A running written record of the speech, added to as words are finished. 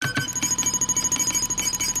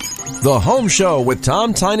The Home Show with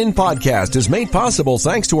Tom Tynan podcast is made possible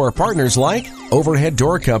thanks to our partners like Overhead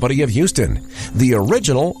Door Company of Houston, the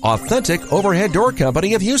original, authentic Overhead Door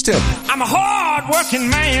Company of Houston. I'm a hard-working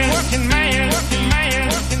man,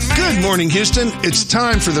 Good morning, Houston. It's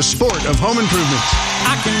time for the sport of home improvement.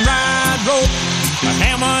 I can ride rope, a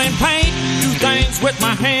hammer and paint, do things with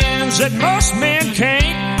my hands that most men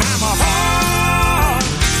can't. I'm a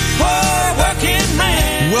hard-working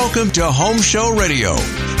man. Welcome to Home Show Radio.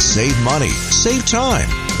 Save money, save time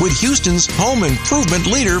with Houston's home improvement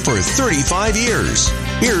leader for 35 years.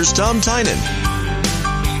 Here's Tom Tynan.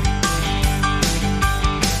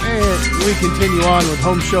 And we continue on with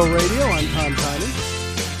Home Show Radio. I'm Tom Tynan.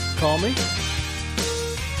 Call me.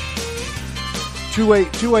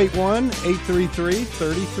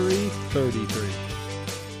 281-833-3333.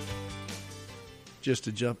 Just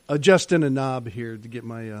adjusting a knob here to get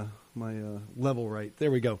my level right.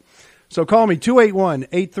 There we go. So call me,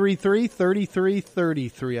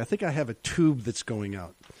 281-833-3333. I think I have a tube that's going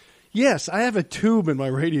out. Yes, I have a tube in my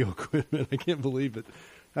radio equipment. I can't believe it.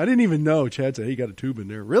 I didn't even know. Chad said, hey, you got a tube in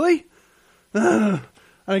there. Really? I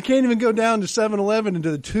can't even go down to 7-Eleven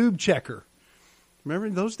into the tube checker. Remember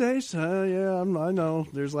those days? Yeah, I know.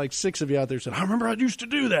 There's like 6 of you out there saying, I remember I used to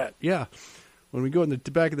do that. Yeah. When we go in the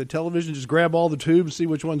back of the television, just grab all the tubes, see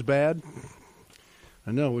which one's bad.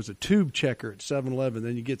 I know. It was a tube checker at 7-Eleven.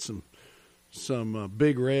 Then you get some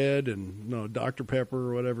Big Red and Dr.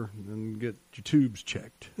 Pepper or whatever, and get your tubes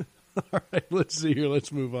checked. All right, let's see here.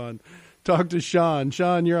 Let's move on. Talk to Sean.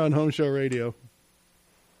 Sean, you're on Home Show Radio.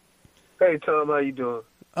 Hey, Tom, how you doing?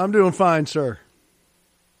 I'm doing fine, sir.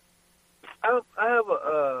 I have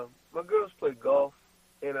my girls play golf,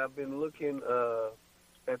 and I've been looking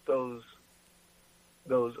at those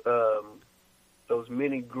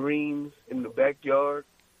mini greens in the backyard.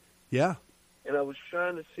 Yeah. And I was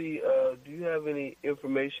trying to see, do you have any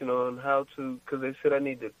information on how to? Because they said I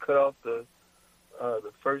need to cut off the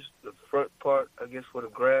front part, I guess, where the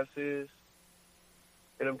grass is.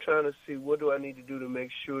 And I'm trying to see what do I need to do to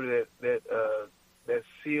make sure that's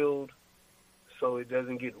sealed, so it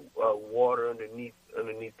doesn't get water underneath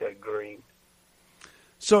that green.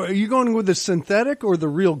 So, are you going with the synthetic or the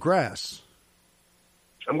real grass?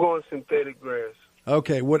 I'm going synthetic grass.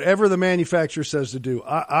 Okay, whatever the manufacturer says to do.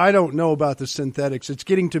 I don't know about the synthetics. It's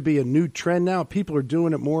getting to be a new trend now. People are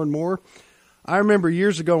doing it more and more. I remember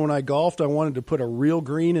years ago when I golfed, I wanted to put a real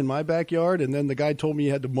green in my backyard, and then the guy told me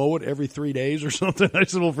you had to mow it every 3 days or something. I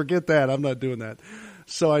said, well, forget that. I'm not doing that.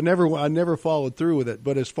 So I never followed through with it.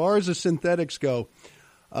 But as far as the synthetics go,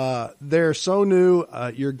 they're so new,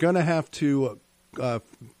 you're going to have to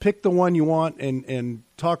pick the one you want and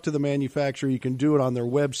talk to the manufacturer. You can do it on their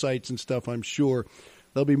websites and stuff, I'm sure.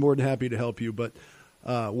 They'll be more than happy to help you. But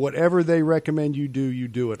whatever they recommend you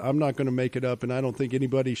do it. I'm not going to make it up, and I don't think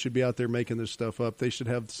anybody should be out there making this stuff up. They should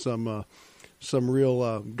have some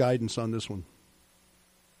real guidance on this one.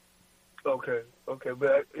 Okay,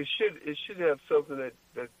 but it should have something that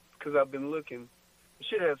because I've been looking, it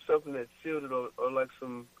should have something that sealed it, or like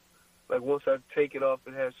some, like once I take it off,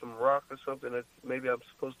 it has some rock or something that maybe I'm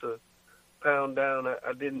supposed to pound down.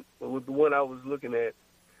 I didn't, with the one I was looking at,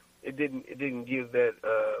 it didn't give that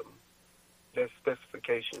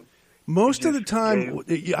specification. Most of the time,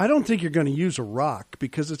 I don't think you're going to use a rock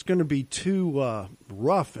because it's going to be too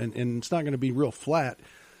rough and it's not going to be real flat.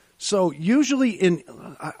 So usually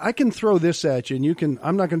I can throw this at you, and you can.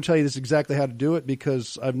 I'm not going to tell you this exactly how to do it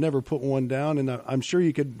because I've never put one down, and I'm sure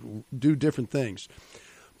you could do different things.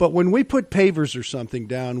 But when we put pavers or something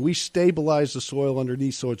down, we stabilize the soil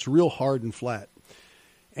underneath so it's real hard and flat.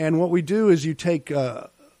 And what we do is you take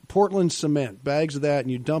Portland cement, bags of that,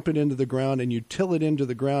 and you dump it into the ground, and you till it into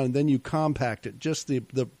the ground, and then you compact it just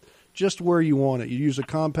where you want it. You use a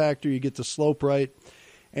compactor, you get the slope right.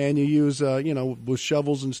 And you use, with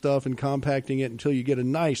shovels and stuff and compacting it until you get a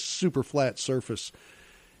nice, super flat surface.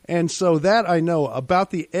 And so that I know.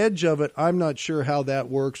 About the edge of it, I'm not sure how that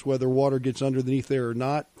works, whether water gets underneath there or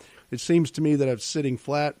not. It seems to me that if it's sitting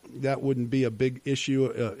flat, that wouldn't be a big issue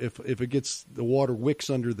if it gets the water wicks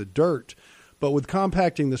under the dirt. But with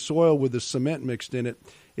compacting the soil with the cement mixed in it,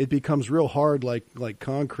 it becomes real hard like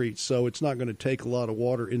concrete, so it's not going to take a lot of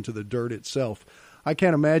water into the dirt itself. I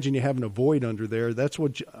can't imagine you having a void under there. That's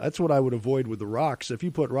what I would avoid with the rocks. If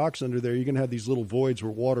you put rocks under there, you're going to have these little voids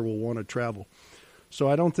where water will want to travel. So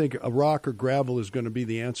I don't think a rock or gravel is going to be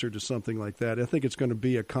the answer to something like that. I think it's going to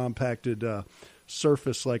be a compacted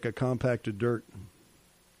surface like a compacted dirt.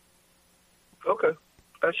 Okay.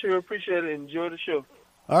 I sure appreciate it. Enjoy the show.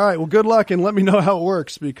 All right. Well, good luck, and let me know how it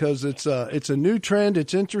works because it's a new trend.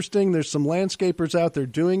 It's interesting. There's some landscapers out there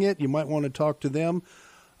doing it. You might want to talk to them.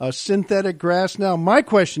 synthetic grass. Now, my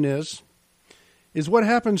question is what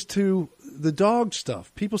happens to the dog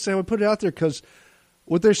stuff? People say I would put it out there because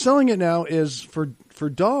what they're selling it now is for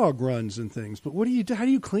dog runs and things. But what do you do? How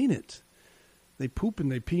do you clean it? They poop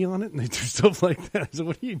and they pee on it and they do stuff like that. So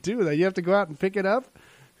what do you do with that? You have to go out and pick it up?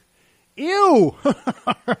 Ew!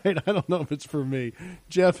 All right, I don't know if it's for me.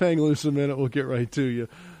 Jeff, hang loose a minute. We'll get right to you.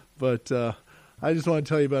 But I just want to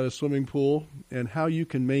tell you about a swimming pool and how you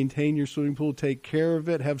can maintain your swimming pool, take care of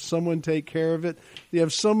it, have someone take care of it. You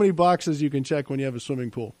have so many boxes you can check when you have a swimming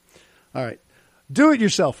pool. All right,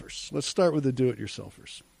 do-it-yourselfers. Let's start with the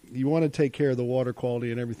do-it-yourselfers. You want to take care of the water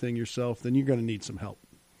quality and everything yourself, then you're going to need some help.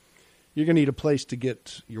 You're going to need a place to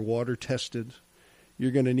get your water tested.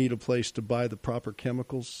 You're going to need a place to buy the proper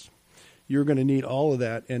chemicals. You're going to need all of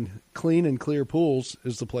that, and Clean and Clear Pools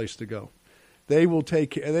is the place to go. They will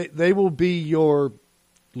they will be your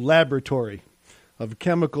laboratory of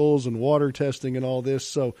chemicals and water testing and all this,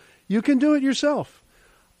 so you can do it yourself.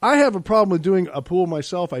 I have a problem with doing a pool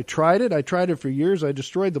myself. I tried it for years. I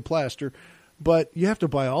destroyed the plaster, but you have to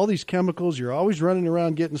buy all these chemicals. You're always running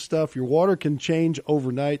around getting stuff. Your water can change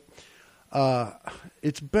overnight.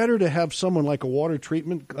 It's better to have someone like a water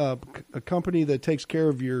treatment a company that takes care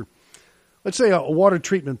of your, let's say a water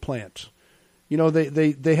treatment plant. You know,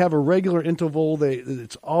 they have a regular interval.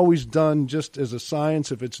 It's always done just as a science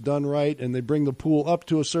if it's done right, and they bring the pool up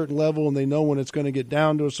to a certain level, and they know when it's going to get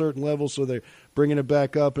down to a certain level, so they're bringing it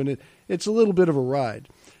back up, and it's a little bit of a ride.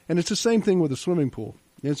 And it's the same thing with a swimming pool.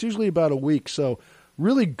 And it's usually about a week, so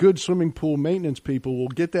really good swimming pool maintenance people will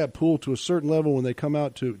get that pool to a certain level when they come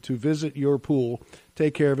out to visit your pool,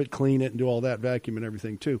 take care of it, clean it, and do all that, vacuum and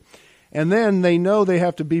everything too. And then they know they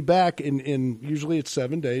have to be back in usually it's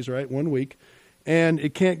 7 days, right, 1 week. And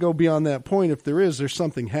it can't go beyond that point. If there's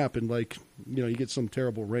something happened, like, you know, you get some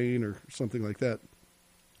terrible rain or something like that.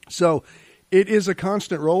 So it is a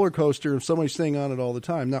constant roller coaster if somebody's staying on it all the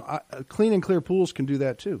time. Now, Clean and Clear Pools can do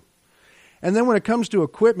that too. And then when it comes to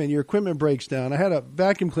equipment, your equipment breaks down. I had a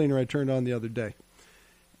vacuum cleaner I turned on the other day,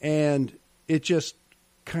 and it just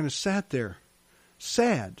kind of sat there.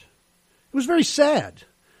 Sad. It was very sad.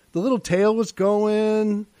 The little tail was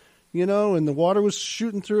going, you know, and the water was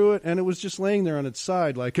shooting through it, and it was just laying there on its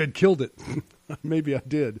side like I'd killed it. Maybe I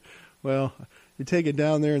did. Well, you take it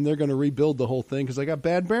down there, and they're going to rebuild the whole thing because I got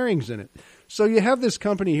bad bearings in it. So you have this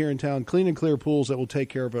company here in town, Clean and Clear Pools, that will take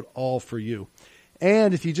care of it all for you.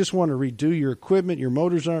 And if you just want to redo your equipment, your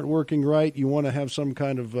motors aren't working right, you want to have some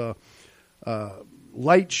kind of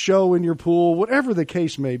light show in your pool, whatever the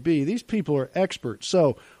case may be, these people are experts.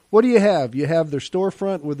 So what do you have? You have their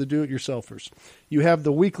storefront with the do-it-yourselfers. You have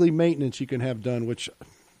the weekly maintenance you can have done, which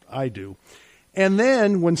I do. And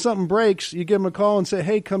then when something breaks, you give them a call and say,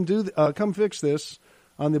 hey, come fix this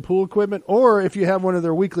on the pool equipment. Or if you have one of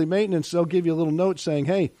their weekly maintenance, they'll give you a little note saying,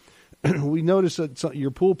 hey, we noticed that your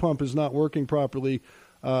pool pump is not working properly.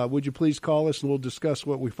 Would you please call us and we'll discuss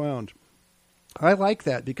what we found? I like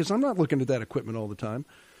that because I'm not looking at that equipment all the time.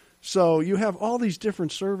 So you have all these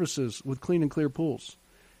different services with Clean and Clear Pools,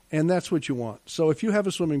 and that's what you want. So if you have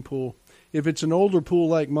a swimming pool, if it's an older pool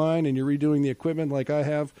like mine and you're redoing the equipment like I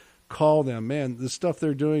have, call them. Man, the stuff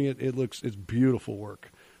they're doing, it's beautiful work.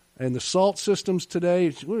 And the salt systems today,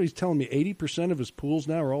 he's telling me 80% of his pools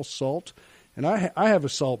now are all salt. And I have a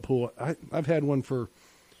salt pool. I've had one for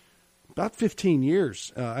about 15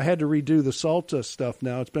 years. I had to redo the salt stuff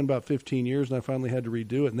now. It's been about 15 years, and I finally had to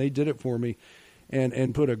redo it. And they did it for me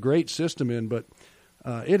and put a great system in. But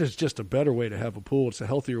it is just a better way to have a pool. It's a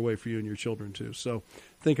healthier way for you and your children, too. So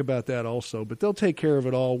think about that also. But they'll take care of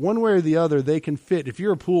it all. One way or the other, they can fit. If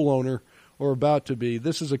you're a pool owner or about to be,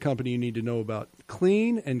 this is a company you need to know about.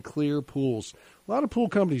 Clean and Clear Pools. A lot of pool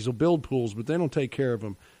companies will build pools, but they don't take care of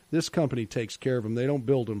them. This company takes care of them. They don't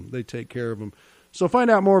build them. They take care of them. So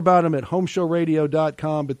find out more about them at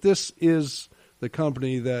homeshowradio.com. But this is the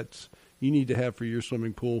company that you need to have for your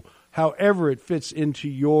swimming pool, however it fits into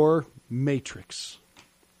your matrix.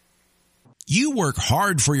 You work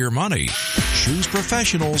hard for your money. Choose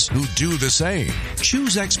professionals who do the same.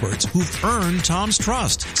 Choose experts who've earned Tom's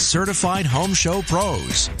trust. Certified Home Show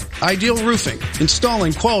pros. Ideal Roofing,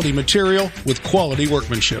 installing quality material with quality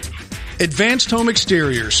workmanship. Advanced Home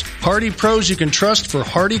Exteriors, hardy pros you can trust for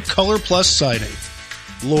hardy Color Plus siding.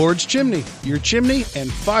 Lord's Chimney, your chimney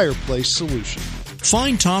and fireplace solution.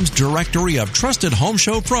 Find Tom's directory of trusted Home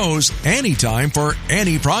Show pros anytime for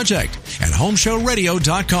any project at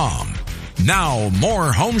homeshowradio.com. Now,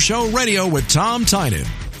 more Home Show Radio with Tom Tynan.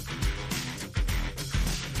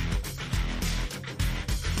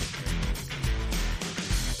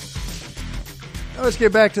 Now let's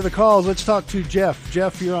get back to the calls. Let's talk to Jeff.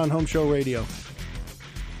 Jeff, you're on Home Show Radio.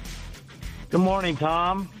 Good morning,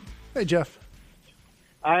 Tom. Hey, Jeff.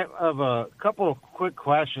 I have a couple of quick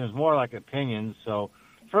questions, more like opinions. So,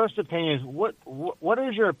 first opinion is, what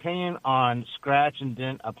is your opinion on scratch and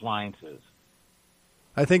dent appliances?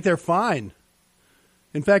 I think they're fine.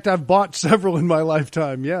 In fact, I've bought several in my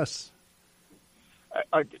lifetime, yes.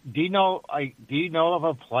 Do you know of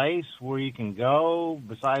a place where you can go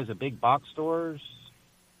besides the big box stores?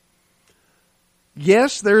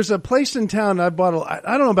 Yes, there's a place in town I bought.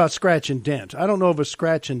 I don't know about scratch and dent. I don't know of a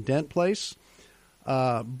scratch and dent place,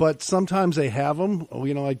 but sometimes they have them.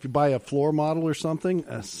 You know, like you buy a floor model or something.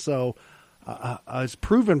 It's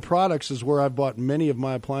Proven Products is where I've bought many of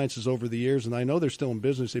my appliances over the years, and I know they're still in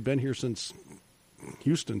business. They've been here since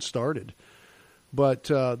Houston started. But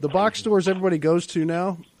the box stores everybody goes to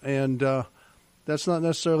now, and that's not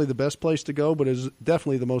necessarily the best place to go, but is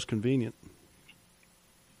definitely the most convenient.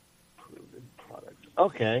 Proven Products.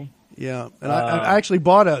 Okay. Yeah, and I actually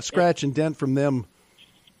bought a scratch and dent from them.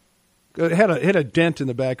 It had a dent in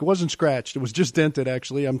the back. It wasn't scratched. It was just dented,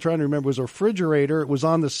 actually. I'm trying to remember. It was a refrigerator. It was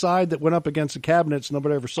on the side that went up against the cabinets.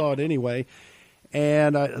 Nobody ever saw it anyway.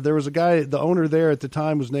 And there was a guy, the owner there at the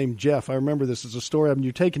time was named Jeff. I remember this as a story. I mean,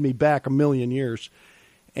 you're taking me back a million years.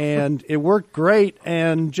 And it worked great,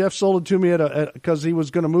 and Jeff sold it to me because he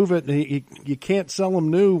was going to move it, and you can't sell them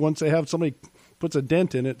new once they have somebody puts a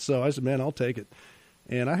dent in it. So I said, man, I'll take it.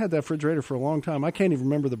 And I had that refrigerator for a long time. I can't even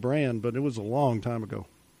remember the brand, but it was a long time ago.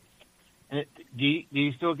 And do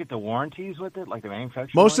you still get the warranties with it, like the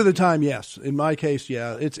manufacturer? Most of the time, yes. In my case,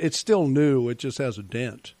 yeah. It's still new. It just has a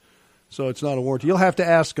dent. So it's not a warranty. You'll have to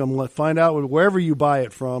ask them. Find out wherever you buy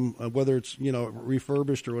it from, whether it's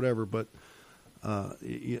refurbished or whatever. But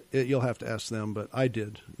you'll have to ask them. But I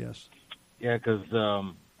did, yes. Yeah, because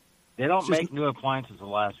they don't make new appliances that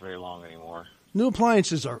last very long anymore. New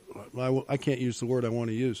appliances are. I can't use the word I want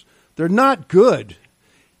to use. They're not good.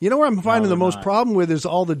 You know where I'm finding the most problem with is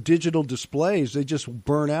all the digital displays. They just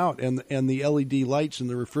burn out, and the LED lights in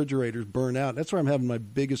the refrigerators burn out. That's where I'm having my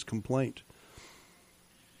biggest complaint.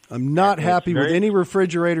 I'm not happy with any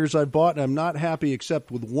refrigerators I've bought, and I'm not happy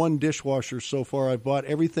except with one dishwasher so far I've bought.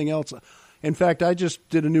 Everything else, in fact, I just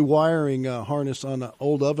did a new wiring harness on an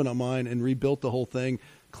old oven of mine and rebuilt the whole thing,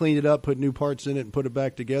 cleaned it up, put new parts in it, and put it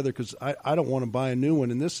back together because I don't want to buy a new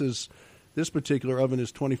one. And this particular oven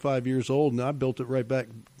is 25 years old, and I built it right back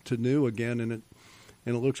to new again, and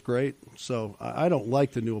it looks great. So I don't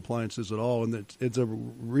like the new appliances at all, and it's a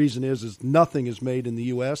reason is nothing is made in the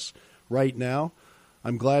U.S. right now.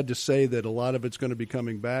 I'm glad to say that a lot of it's going to be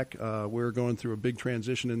coming back. We're going through a big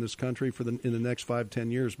transition in this country in the next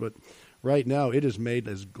 5-10 years, but right now it is made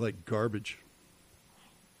as like garbage.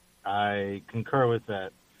 I concur with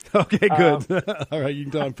that. Okay, good. All right, you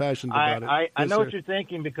can tell I'm passionate about it. I know what you're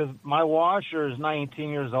thinking because my washer is 19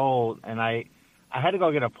 years old, and I had to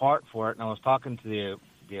go get a part for it, and I was talking to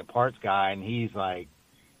the parts guy, and he's like,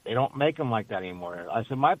 they don't make them like that anymore. I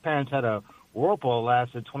said, my parents had a Whirlpool that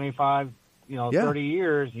lasted 25 30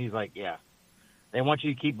 years. He's like, yeah, they want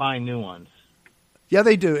you to keep buying new ones. Yeah,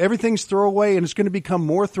 they do. Everything's throwaway, and it's going to become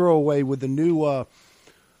more throwaway with the new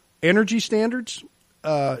energy standards.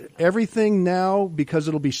 Everything now, because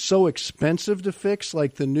it'll be so expensive to fix,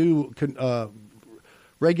 like the new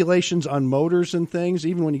regulations on motors and things,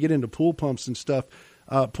 even when you get into pool pumps and stuff.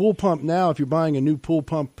 Pool pump now, if you're buying a new pool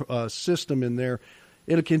pump system in there,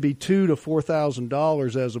 it can be $2,000 to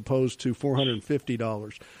 $4,000 as opposed to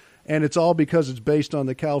 $450. And it's all because it's based on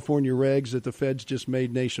the California regs that the feds just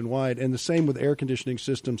made nationwide. And the same with air conditioning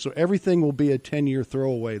systems. So everything will be a 10-year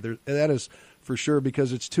throwaway. That is for sure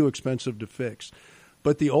because it's too expensive to fix.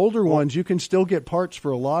 But the older ones, you can still get parts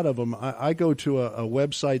for a lot of them. I go to a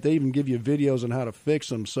website. They even give you videos on how to fix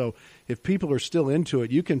them. So if people are still into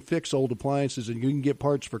it, you can fix old appliances, and you can get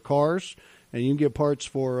parts for cars, and you can get parts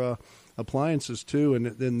for appliances too. And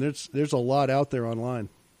then there's a lot out there online.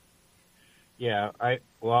 Yeah, I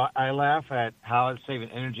laugh at how it's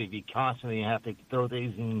saving energy if you constantly have to throw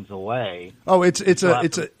these things away. Oh, it's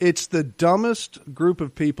the dumbest group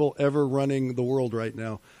of people ever running the world right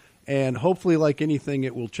now, and hopefully, like anything,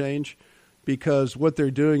 it will change, because what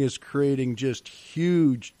they're doing is creating just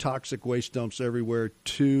huge toxic waste dumps everywhere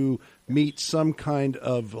to meet some kind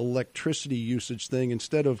of electricity usage thing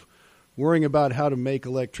instead of worrying about how to make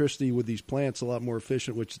electricity with these plants a lot more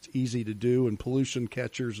efficient, which it's easy to do, and pollution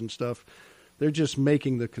catchers and stuff. They're just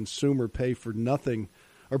making the consumer pay for nothing,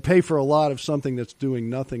 or pay for a lot of something that's doing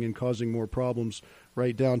nothing and causing more problems,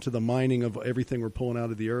 right down to the mining of everything we're pulling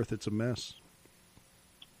out of the earth. It's a mess.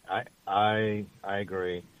 I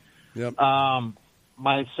agree. Yep.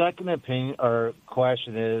 My second opinion or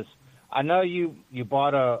question is, I know you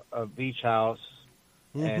bought a beach house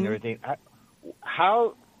and everything.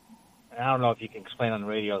 How I don't know if you can explain on the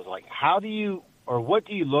radio, is like, how do you, or what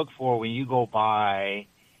do you look for when you go by,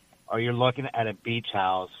 or you're looking at a beach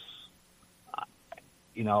house?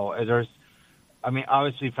 You know,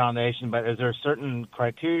 obviously foundation, but is there certain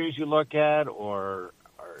criteria you look at, or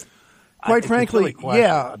quite frankly,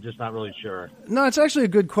 yeah. I'm just not really sure. No, it's actually a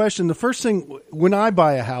good question. The first thing, when I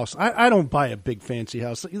buy a house, I don't buy a big fancy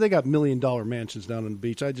house. They got $1 million mansions down on the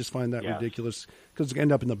beach. I just find that ridiculous because they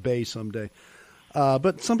end up in the bay someday.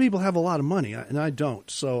 But some people have a lot of money, and I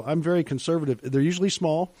don't. So I'm very conservative. They're usually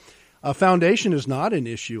small. Foundation is not an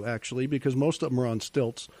issue, actually, because most of them are on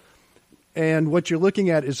stilts. And what you're looking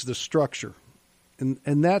at is the structure.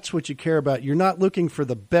 And that's what you care about. You're not looking for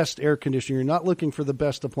the best air conditioning. You're not looking for the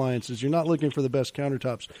best appliances. You're not looking for the best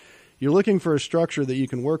countertops. You're looking for a structure that you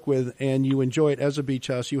can work with and you enjoy it as a beach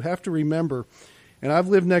house. You have to remember, and I've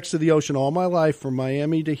lived next to the ocean all my life from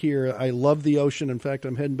Miami to here. I love the ocean. In fact,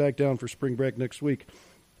 I'm heading back down for spring break next week.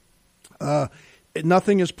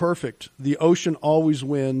 Nothing is perfect. The ocean always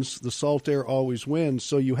wins. The salt air always wins.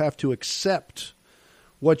 So you have to accept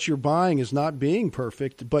what you're buying is not being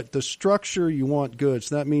perfect, but the structure you want good.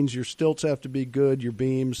 So that means your stilts have to be good, your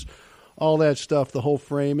beams, all that stuff, the whole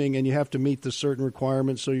framing, and you have to meet the certain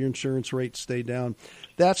requirements so your insurance rates stay down.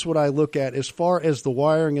 That's what I look at. As far as the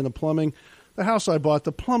wiring and the plumbing, the house I bought,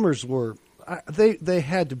 the plumbers they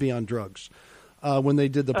had to be on drugs when they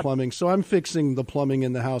did the plumbing. So I'm fixing the plumbing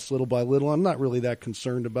in the house little by little. I'm not really that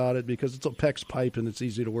concerned about it because it's a PEX pipe and it's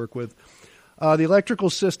easy to work with. The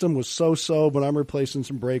electrical system was so-so, but I'm replacing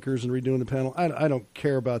some breakers and redoing the panel. I don't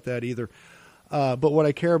care about that either. But what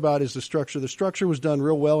I care about is the structure. The structure was done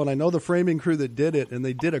real well, and I know the framing crew that did it, and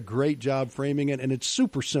they did a great job framing it, and it's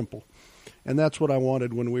super simple. And that's what I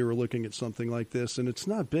wanted when we were looking at something like this. And it's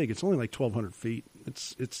not big. It's only like 1,200 feet.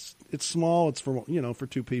 It's small. It's for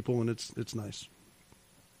two people, and it's nice.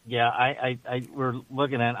 Yeah, we're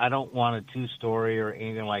looking at. I don't want a 2-story or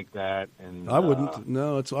anything like that. And I wouldn't.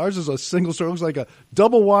 No, ours is a single story. It looks like a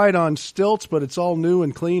double wide on stilts, but it's all new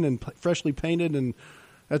and clean and freshly painted. And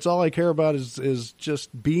that's all I care about is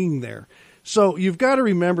just being there. So you've got to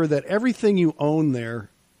remember that everything you own there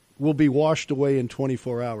will be washed away in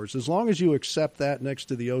 24 hours. As long as you accept that next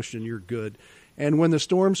to the ocean, you're good. And when the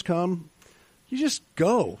storms come, you just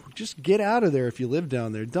go. Just get out of there if you live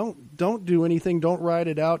down there. Don't do anything. Don't ride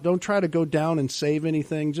it out. Don't try to go down and save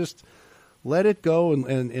anything. Just let it go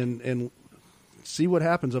and see what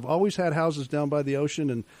happens. I've always had houses down by the ocean,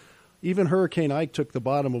 and even Hurricane Ike took the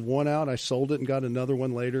bottom of one out. I sold it and got another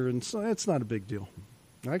one later, and so it's not a big deal.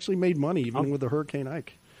 I actually made money even with the Hurricane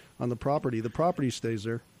Ike on the property. The property stays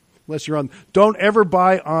there. Unless you're on. Don't ever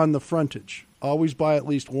buy on the frontage. Always buy at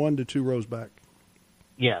least 1 to 2 rows back.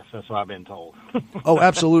 Yes, that's what I've been told. Oh,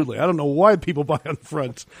 absolutely. I don't know why people buy on the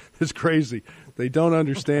front. It's crazy. They don't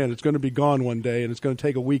understand. It's going to be gone one day, and it's going to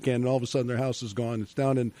take a weekend, and all of a sudden their house is gone. It's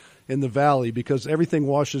down in the valley because everything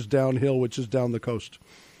washes downhill, which is down the coast.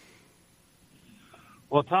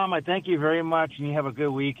 Well, Tom, I thank you very much, and you have a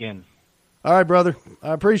good weekend. All right, brother.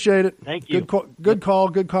 I appreciate it. Thank you. Good call,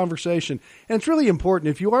 good conversation. And it's really important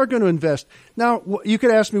if you are going to invest. Now, you could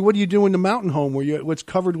ask me, what do you do in the mountain home where it's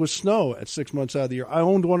covered with snow at 6 months out of the year? I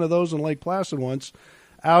owned one of those in Lake Placid once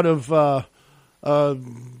out of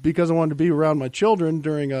because I wanted to be around my children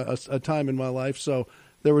during a time in my life. So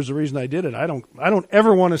there was a reason I did it. I don't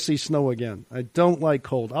ever want to see snow again. I don't like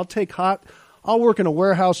cold. I'll take hot. I'll work in a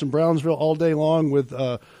warehouse in Brownsville all day long with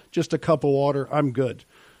just a cup of water. I'm good.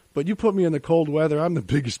 But you put me in the cold weather, I'm the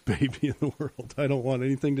biggest baby in the world. I don't want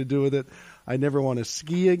anything to do with it. I never want to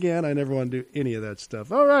ski again. I never want to do any of that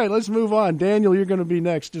stuff. All right, let's move on. Daniel, you're going to be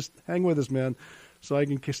next. Just hang with us, man, so I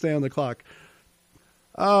can stay on the clock.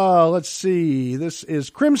 Let's see. This is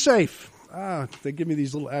CrimSafe. They give me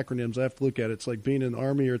these little acronyms. I have to look at it. It's like being in the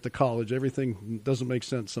Army or at the college. Everything doesn't make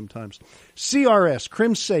sense sometimes. CRS,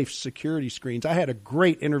 CrimSafe Security Screens. I had a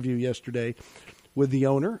great interview yesterday with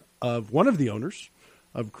one of the owners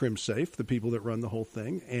of CrimSafe, the people that run the whole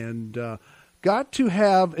thing, and got to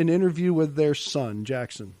have an interview with their son,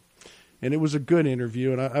 Jackson. And it was a good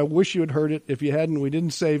interview, and I wish you had heard it. If you hadn't, we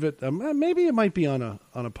didn't save it. Maybe it might be on a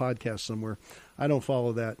podcast somewhere. I don't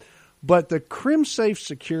follow that. But the CrimSafe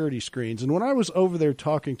security screens, and when I was over there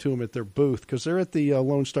talking to them at their booth, because they're at the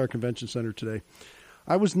Lone Star Convention Center today,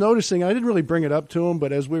 I was noticing, I didn't really bring it up to them,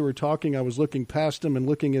 but as we were talking, I was looking past them and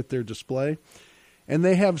looking at their display. And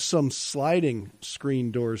they have some sliding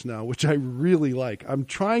screen doors now, which I really like. I'm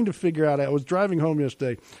trying to figure out, I was driving home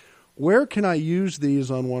yesterday, where can I use these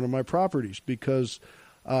on one of my properties? Because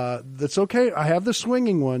that's okay. I have the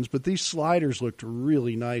swinging ones, but these sliders looked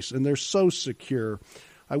really nice, and they're so secure.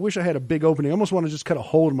 I wish I had a big opening. I almost want to just cut a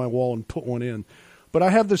hole in my wall and put one in. But I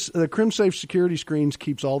have this. The CrimSafe security screens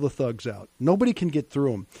keeps all the thugs out. Nobody can get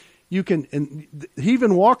through them. You can, and he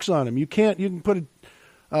even walks on them. You can't. You can put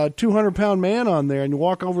a 200-pound man on there and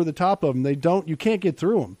walk over the top of them. They don't. You can't get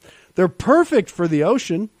through them. They're perfect for the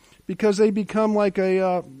ocean because they become like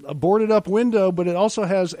a boarded up window. But it also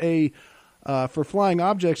has for flying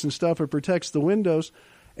objects and stuff. It protects the windows,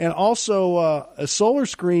 and also a solar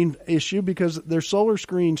screen issue because they're solar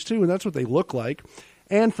screens too, and that's what they look like.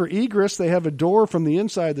 And for egress, they have a door from the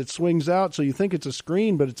inside that swings out, so you think it's a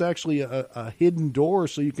screen, but it's actually a hidden door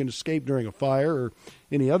so you can escape during a fire or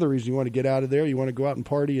any other reason you want to get out of there. You want to go out and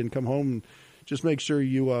party and come home, and just make sure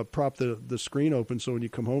you prop the screen open so when you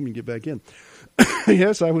come home you get back in.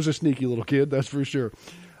 Yes, I was a sneaky little kid, that's for sure.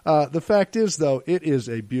 The fact is, though, it is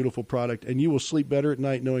a beautiful product, and you will sleep better at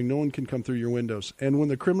night knowing no one can come through your windows. And when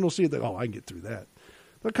the criminals see it, I can get through that.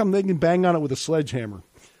 They can bang on it with a sledgehammer.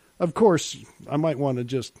 Of course, I might want to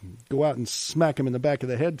just go out and smack him in the back of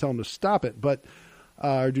the head, tell him to stop it, but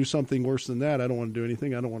or do something worse than that. I don't want to do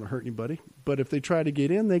anything. I don't want to hurt anybody. But if they try to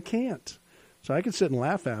get in, they can't. So I can sit and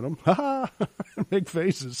laugh at them, make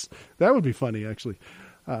faces. That would be funny, actually.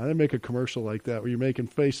 They make a commercial like that where you're making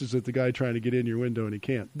faces at the guy trying to get in your window and he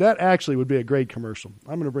can't. That actually would be a great commercial.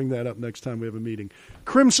 I'm going to bring that up next time we have a meeting.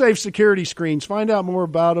 CrimSafe security screens. Find out more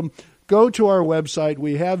about them. Go to our website.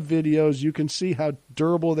 We have videos. You can see how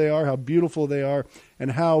durable they are, how beautiful they are,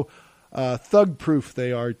 and how thug-proof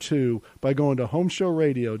they are, too, by going to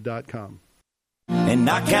homeshowradio.com. And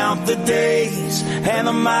I count the days and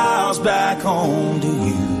the miles back home to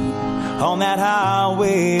you. On that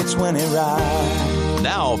highway, it's when it rides.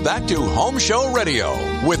 Now back to Home Show Radio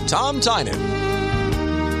with Tom Tynan.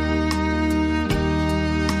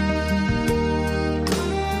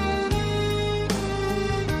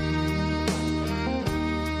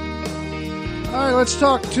 All right, let's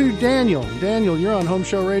talk to Daniel. Daniel, you're on Home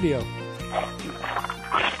Show Radio.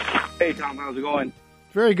 Hey, Tom, how's it going?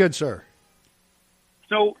 Very good, sir.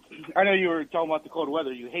 So, I know you were talking about the cold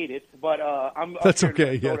weather. You hate it, but I'm That's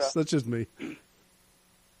okay, yes. That's just me.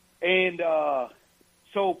 And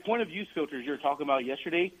so point-of-use filters you were talking about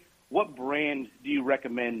yesterday, what brand do you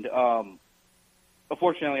recommend?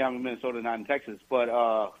 Unfortunately, I'm in Minnesota, not in Texas, but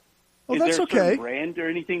is there a certain brand or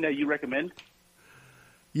anything that you recommend?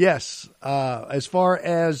 Yes. As far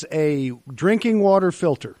as a drinking water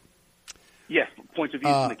filter. Yes, points of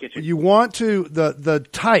use in the kitchen. You want to, the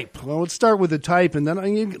type. Well, let's start with the type, and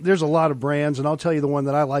then there's a lot of brands, and I'll tell you the one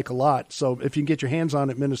that I like a lot. So if you can get your hands on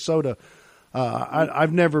it, Minnesota.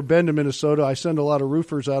 I've never been to Minnesota. I send a lot of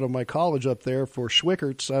roofers out of my college up there for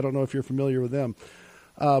Schwickerts. I don't know if you're familiar with them.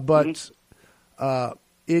 But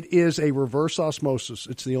it is a reverse osmosis.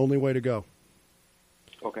 It's the only way to go.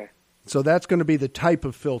 Okay. So that's going to be the type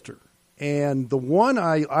of filter. And the one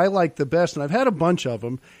I like the best, and I've had a bunch of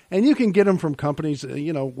them, and you can get them from companies,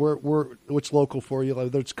 what's local for you,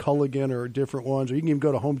 whether it's Culligan or different ones, or you can even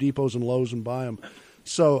go to Home Depots and Lowe's and buy them.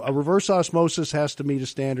 So a reverse osmosis has to meet a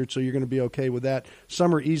standard, so you're going to be okay with that.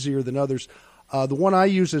 Some are easier than others. The one I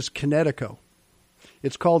use is Kinetico.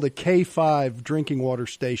 It's called a K5 drinking water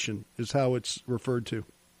station is how it's referred to.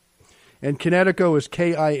 And Kinetico is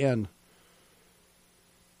K-I-N.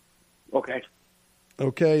 Okay.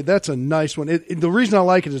 Okay, that's a nice one. The reason I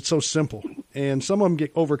like it is it's so simple. And some of them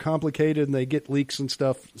get overcomplicated and they get leaks and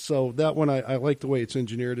stuff. So that one, I like the way it's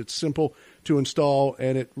engineered. It's simple to install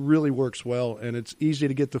and it really works well. And it's easy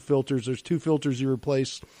to get the filters. There's 2 filters you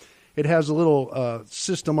replace. It has a little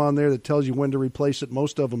system on there that tells you when to replace it.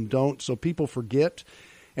 Most of them don't, so people forget.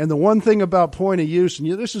 And the one thing about point of use,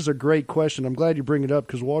 and this is a great question. I'm glad you bring it up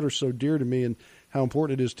because water's so dear to me and how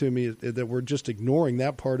important it is to me that we're just ignoring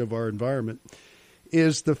that part of our environment,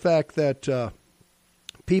 is the fact that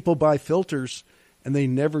people buy filters and they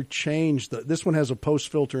never change. This one has a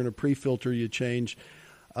post-filter and a pre-filter you change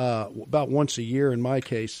about once a year in my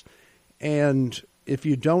case. And if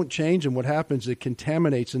you don't change them, what happens, it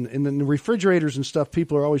contaminates. And then the refrigerators and stuff,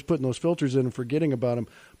 people are always putting those filters in and forgetting about them.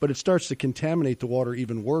 But it starts to contaminate the water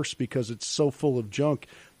even worse because it's so full of junk.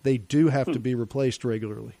 They do have to be replaced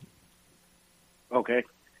regularly. Okay.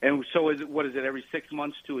 And so what is it, every 6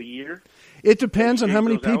 months to a year? It depends on how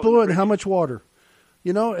many people and how much water.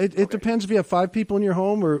 It depends if you have 5 people in your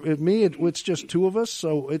home or at me, it's just 2 of us.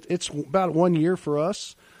 So it's about 1 year for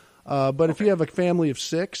us. But if you have a family of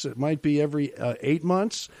 6, it might be every 8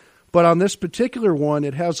 months. But on this particular one,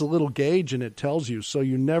 it has a little gauge and it tells you, so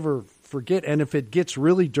you never forget. And if it gets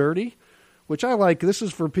really dirty, which I like, this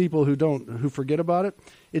is for people who forget about it,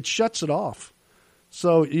 it shuts it off.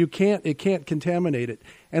 So it can't contaminate it.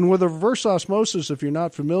 And with a reverse osmosis, if you're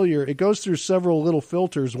not familiar, it goes through several little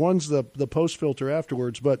filters. One's the post filter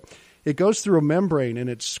afterwards, but it goes through a membrane and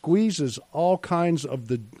it squeezes all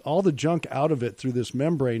the junk out of it through this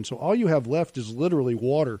membrane. So all you have left is literally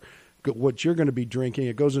water, what you're going to be drinking.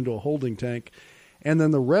 It goes into a holding tank. And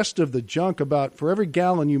then the rest of the junk, for every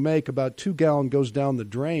gallon you make, about 2 gallons goes down the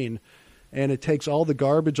drain. And it takes all the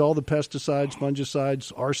garbage, all the pesticides,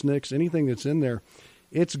 fungicides, arsenics, anything that's in there.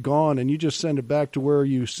 It's gone, and you just send it back to where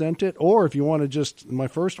you sent it. Or if you want to my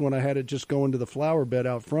first one, I had it just go into the flower bed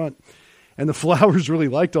out front. And the flowers really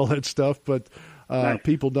liked all that stuff, but nice.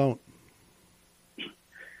 People don't.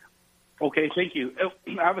 Okay, thank you.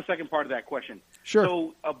 I have a second part of that question. Sure.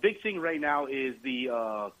 So a big thing right now is the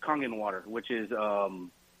Kangen water, which is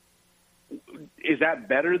that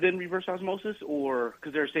better than reverse osmosis? Or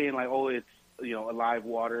because they're saying like, oh, it's alive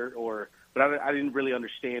water, but I didn't really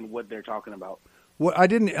understand what they're talking about. What I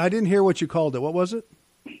didn't hear what you called it. What was it?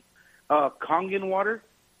 Kangen water.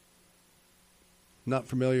 Not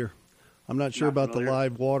familiar. I'm not sure about the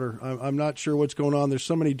live water. I'm not sure what's going on. There's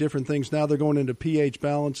so many different things. Now they're going into pH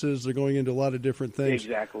balances. They're going into a lot of different things.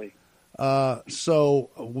 Exactly. So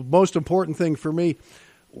most important thing for me,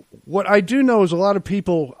 what I do know is a lot of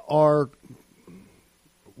people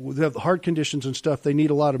have heart conditions and stuff. They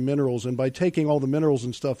need a lot of minerals. And by taking all the minerals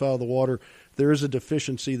and stuff out of the water, there is a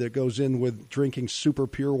deficiency that goes in with drinking super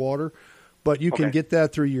pure water. But you can get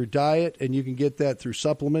that through your diet, and you can get that through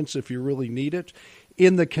supplements if you really need it.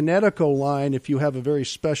 In the Kinetico line, if you have a very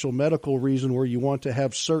special medical reason where you want to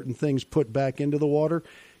have certain things put back into the water,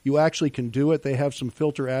 you actually can do it. They have some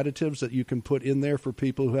filter additives that you can put in there for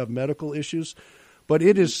people who have medical issues. But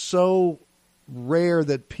it is so rare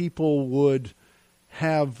that people would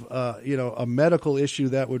have a medical issue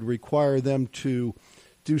that would require them to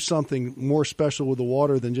do something more special with the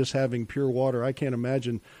water than just having pure water. I can't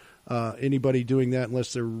imagine anybody doing that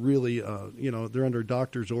unless they're really, they're under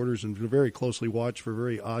doctor's orders and very closely watched for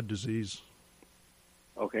very odd disease.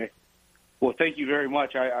 Okay. Well, thank you very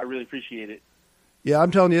much. I really appreciate it. Yeah,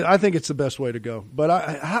 I'm telling you, I think it's the best way to go. But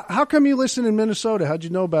how come you listen in Minnesota? How'd you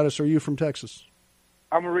know about us? Or are you from Texas?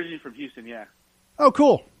 I'm originally from Houston, yeah. Oh,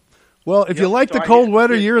 cool. Well, if you like the cold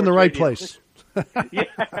weather, you're in the right place. Yeah.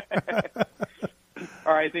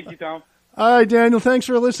 All right, thank you, Tom. All right, Daniel, thanks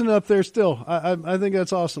for listening up there still. I think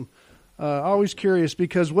that's awesome. Always curious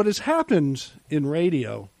because what has happened in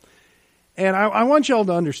radio, and I want y'all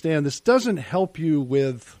to understand, this doesn't help you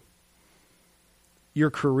with your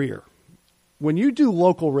career. When you do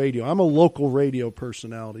local radio, I'm a local radio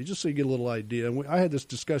personality, just so you get a little idea. And I had this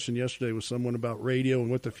discussion yesterday with someone about radio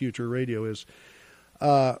and what the future of radio is.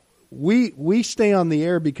 We stay on the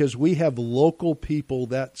air because we have local people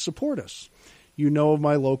that support us. You know of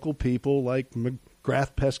my local people like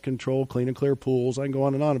McGrath Pest Control, Clean and Clear Pools. I can go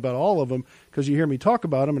on and on about all of them because you hear me talk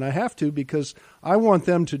about them, and I have to because I want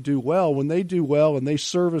them to do well. When they do well and they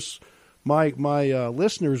service my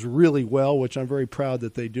listeners really well, which I'm very proud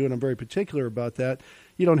that they do, and I'm very particular about that.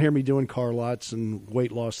 You don't hear me doing car lots and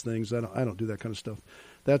weight loss things. I don't do that kind of stuff.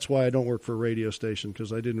 That's why I don't work for a radio station,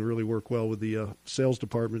 because I didn't really work well with the sales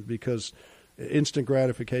department, because instant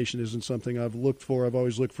gratification isn't something I've looked for. I've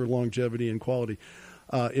always looked for longevity and quality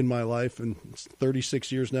in my life, and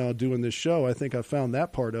 36 years now doing this show, I think I found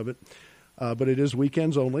that part of it. But it is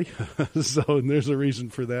weekends only, and there's a reason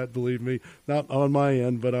for that, believe me, not on my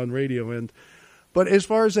end, but on radio end. But as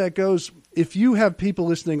far as that goes, if you have people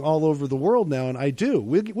listening all over the world now, and I do,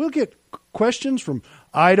 we'll get questions from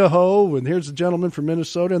Idaho, and here's a gentleman from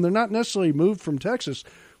Minnesota, and they're not necessarily moved from Texas.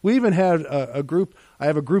 We even had a group. I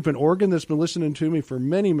have a group in Oregon that's been listening to me for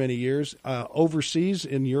many, many years, overseas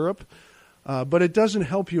in Europe. But it doesn't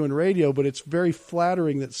help you in radio, but it's very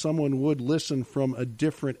flattering that someone would listen from a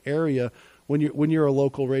different area when you're a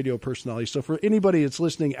local radio personality. So for anybody that's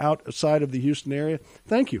listening outside of the Houston area,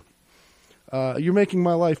 thank you. You're making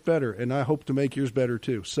my life better, and I hope to make yours better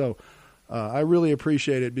too. So I really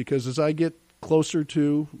appreciate it, because as I get closer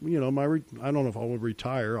to, I don't know if I will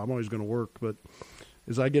retire. I'm always going to work, but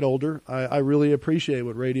as I get older, I really appreciate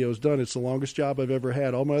what radio's done. It's the longest job I've ever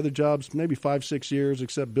had. All my other jobs, maybe 5-6 years,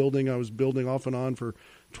 except building. I was building off and on for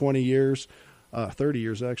 20 years, 30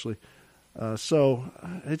 years actually. So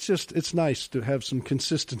it's nice to have some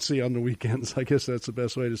consistency on the weekends. I guess that's the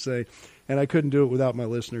best way to say. And I couldn't do it without my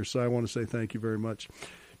listeners, so I want to say thank you very much.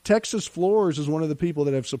 Texas Floors is one of the people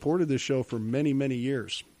that have supported this show for many, many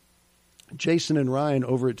years. Jason and Ryan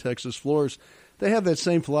over at Texas Floors, they have that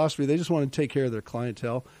same philosophy. They just want to take care of their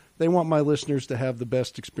clientele. They want my listeners to have the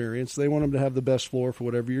best experience. They want them to have the best floor for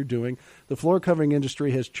whatever you're doing. The floor covering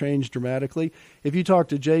industry has changed dramatically. If you talk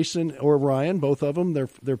to Jason or Ryan, both of them,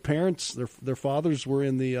 their parents, their fathers were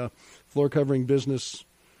in the floor covering business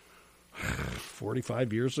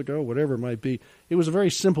 45 years ago, whatever it might be. It was a very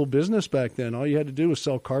simple business back then. All you had to do was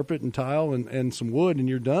sell carpet and tile and some wood, and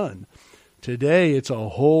you're done. Today, it's a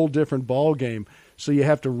whole different ball game. So you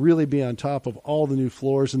have to really be on top of all the new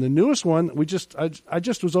floors. And the newest one, I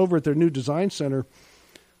just was over at their new design center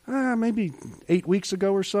maybe 8 weeks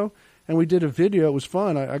ago or so, and we did a video. It was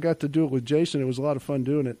fun. I got to do it with Jason. It was a lot of fun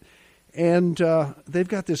doing it. And they've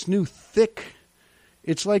got this new thick,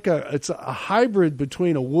 it's a hybrid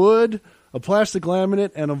between a wood, a plastic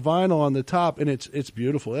laminate, and a vinyl on the top, and it's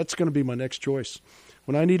beautiful. That's going to be my next choice.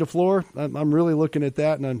 When I need a floor, I'm really looking at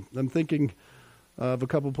that, and I'm thinking of a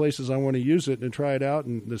couple places I want to use it and try it out,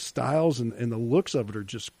 and the styles and the looks of it are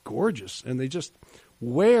just gorgeous, and they just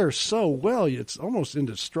wear so well. It's almost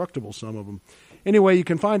indestructible, some of them. Anyway, you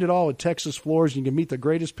can find it all at Texas Floors. You can meet the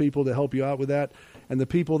greatest people to help you out with that, and the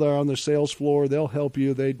people that are on the sales floor, they'll help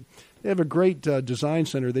you. They have a great design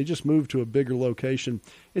center. They just moved to a bigger location.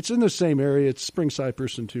 It's in the same area. It's Spring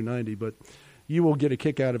Cypress and 290, but you will get a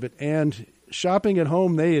kick out of it. And shopping at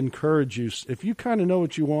home, they encourage you. If you kind of know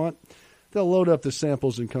what you want, they'll load up the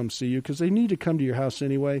samples and come see you because they need to come to your house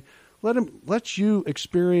anyway. Let you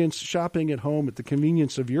experience shopping at home at the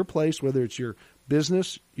convenience of your place, whether it's your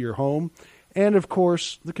business, your home, and, of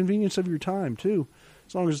course, the convenience of your time, too.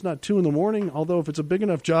 As long as it's not 2 in the morning, although if it's a big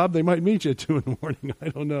enough job, they might meet you at 2 in the morning. I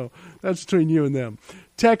don't know. That's between you and them.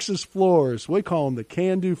 Texas Floors. We call them the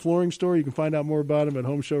Can-Do Flooring Store. You can find out more about them at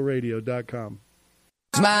homeshowradio.com.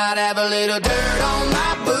 Might have a little dirt on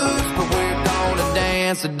my boots, but we're gonna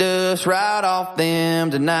dance the dust right off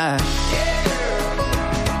them tonight.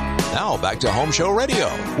 Yeah. Now back to Home Show Radio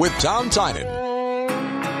with Tom Tynan.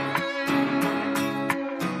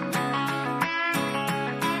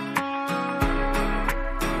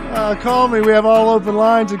 Call me. We have all open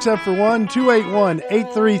lines except for one.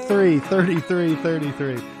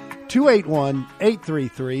 281-833-3333.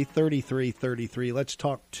 281-833-3333. Let's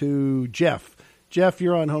talk to Jeff. Jeff,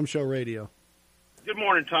 you're on Home Show Radio. Good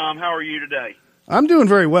morning, Tom. How are you today? I'm doing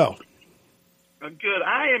very well. Good.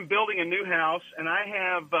 I am building a new house, and I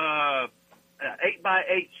have an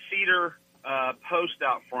 8x8 cedar post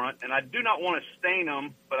out front, and I do not want to stain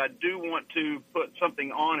them, but I do want to put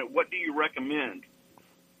something on it. What do you recommend?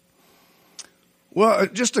 Well,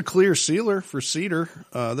 just a clear sealer for cedar.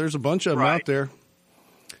 There's a bunch of them out there.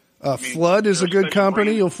 Flood is a good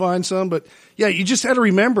company. You'll find some. But, yeah, you just had to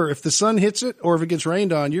remember if the sun hits it or if it gets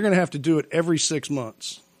rained on, you're going to have to do it every 6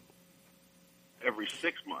 months. Every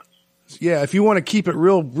 6 months? Yeah, if you want to keep it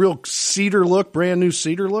real cedar look, brand new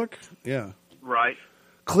cedar look, yeah. Right.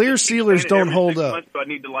 Clear sealers don't hold up. Do I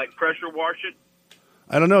need to, pressure wash it?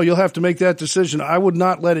 I don't know. You'll have to make that decision. I would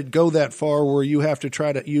not let it go that far where you have to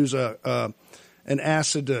try to use an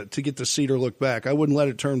acid to get the cedar look back. I wouldn't let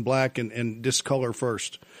it turn black and discolor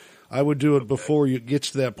first. I would do it before it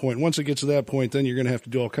gets to that point. Once it gets to that point, then you're going to have to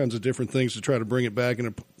do all kinds of different things to try to bring it back,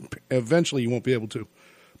 and eventually you won't be able to.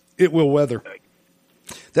 It will weather.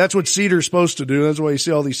 That's what cedar's supposed to do. That's why you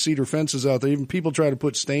see all these cedar fences out there. Even people try to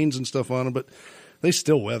put stains and stuff on them, but they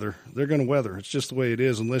still weather. They're going to weather. It's just the way it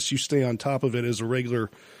is unless you stay on top of it as a regular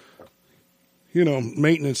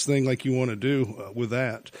maintenance thing like you want to do with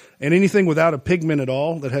that. And anything without a pigment at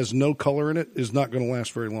all that has no color in it is not going to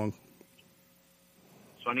last very long.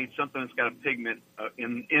 So I need something that's got a pigment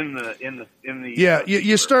in the. Yeah,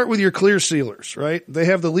 you start with your clear sealers, right? They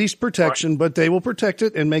have the least protection, but they will protect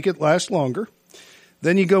it and make it last longer.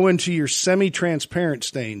 Then you go into your semi-transparent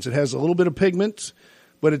stains. It has a little bit of pigment,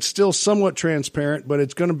 but it's still somewhat transparent, but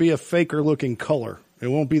it's going to be a faker-looking color. It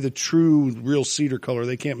won't be the true, real cedar color.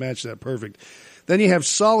 They can't match that perfect. Then you have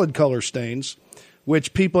solid color stains,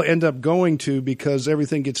 which people end up going to because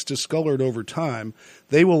everything gets discolored over time.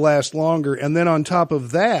 They will last longer. And then on top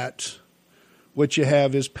of that, what you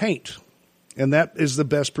have is paint. And that is the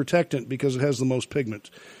best protectant because it has the most pigment.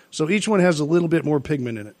 So each one has a little bit more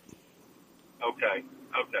pigment in it. Okay.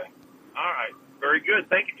 All right. Very good.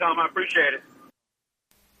 Thank you, Tom. I appreciate it.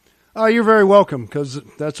 Oh, you're very welcome, because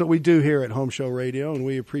that's what we do here at Home Show Radio, and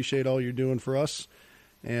we appreciate all you're doing for us.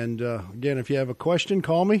 And, again, if you have a question,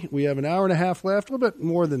 call me. We have an hour and a half left, a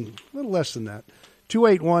little less than that.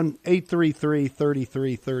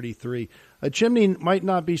 281-833-3333. A chimney might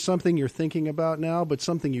not be something you're thinking about now, but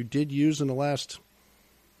something you did use in the last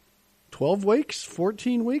 12 weeks,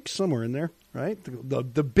 14 weeks, somewhere in there, right?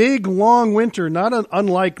 The big, long winter, not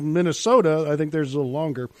unlike Minnesota. I think there's a little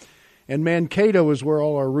longer. And Mankato is where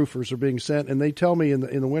all our roofers are being sent, and they tell me in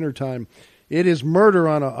the wintertime it is murder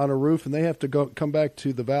on a roof, and they have to come back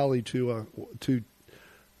to the valley to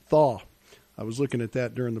thaw. I was looking at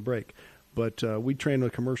that during the break, but we train the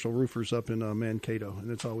commercial roofers up in Mankato,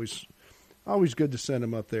 and it's always good to send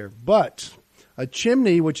them up there. But A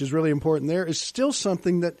chimney, which is really important there, is still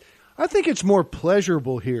something that I think it's more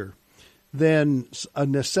pleasurable here than a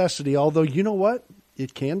necessity, although you know what?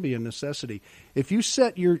 It can be a necessity. If you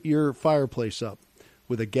set your fireplace up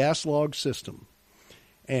with a gas log system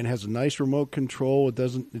and has a nice remote control,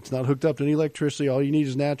 it's not hooked up to any electricity, all you need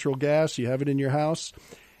is natural gas, you have it in your house,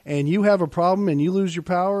 and you have a problem and you lose your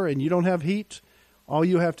power and you don't have heat, all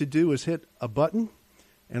you have to do is hit a button,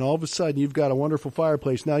 and all of a sudden you've got a wonderful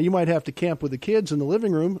fireplace. Now, you might have to camp with the kids in the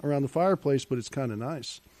living room around the fireplace, but it's kind of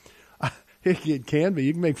nice. It can be.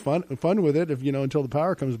 You can make fun with it until the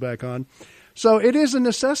power comes back on. So it is a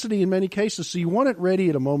necessity in many cases, so you want it ready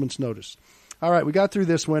at a moment's notice. All right, we got through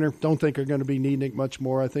this winter. Don't think we're going to be needing it much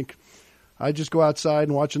more. I think I just go outside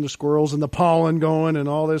and watching the squirrels and the pollen going and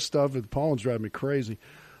all this stuff. The pollen's driving me crazy.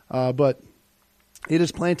 But it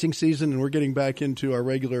is planting season, and we're getting back into our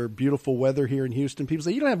regular beautiful weather here in Houston. People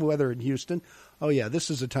say, you don't have weather in Houston. Oh, yeah, this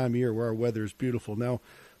is a time of year where our weather is beautiful. Now,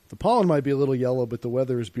 the pollen might be a little yellow, but the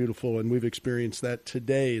weather is beautiful, and we've experienced that.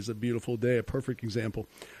 Today is a beautiful day, a perfect example.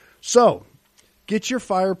 So get your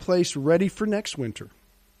fireplace ready for next winter.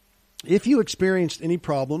 If you experienced any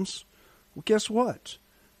problems, well, guess what?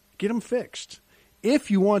 Get them fixed.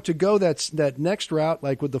 If you want to go that next route,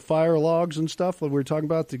 like with the fire logs and stuff, like we were talking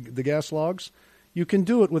about, the gas logs, you can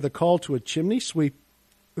do it with a call to a chimney sweep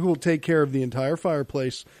who will take care of the entire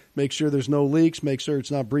fireplace, make sure there's no leaks, make sure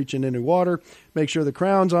it's not breaching any water, make sure the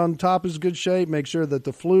crown's on top is good shape, make sure that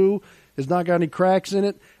the flue has not got any cracks in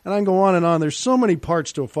it, and I can go on and on. There's so many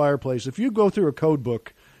parts to a fireplace. If you go through a code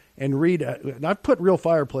book and read, and I've put real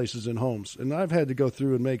fireplaces in homes, and I've had to go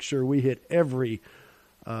through and make sure we hit every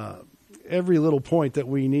little point that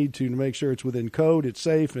we need to make sure it's within code, it's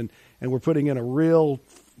safe, and we're putting in a real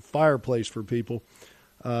fireplace for people.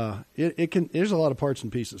 There's a lot of parts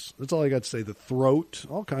and pieces. That's all I got to say. The throat,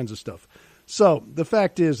 all kinds of stuff. So the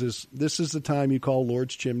fact is this is the time you call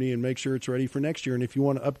Lord's Chimney and make sure it's ready for next year. And if you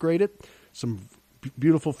want to upgrade it, some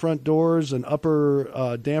beautiful front doors, an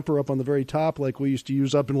upper damper up on the very top like we used to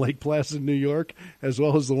use up in Lake Placid, New York, as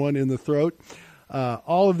well as the one in the throat,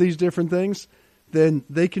 all of these different things, then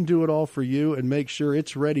they can do it all for you and make sure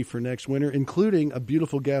it's ready for next winter, including a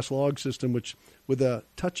beautiful gas log system, which with a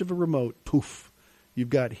touch of a remote, poof, you've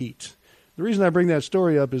got heat. The reason I bring that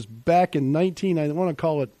story up is back in I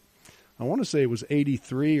want to say it was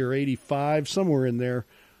 83 or 85, somewhere in there.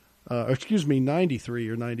 93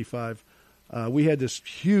 or 95. We had this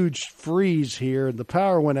huge freeze here, and the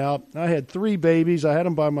power went out. I had 3 babies. I had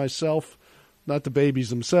them by myself, not the babies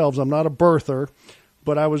themselves. I'm not a birther,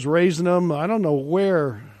 but I was raising them. I don't know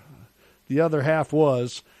where the other half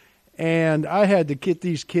was. And I had to get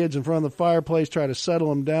these kids in front of the fireplace, try to settle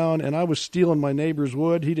them down, and I was stealing my neighbor's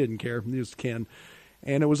wood. He didn't care. He was Ken.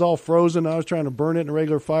 And it was all frozen. I was trying to burn it in a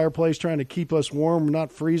regular fireplace, trying to keep us warm,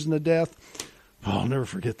 not freezing to death. Oh, I'll never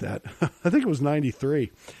forget that. I think it was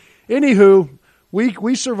 93. Anywho,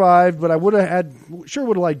 we survived, but I would have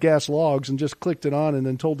liked gas logs and just clicked it on and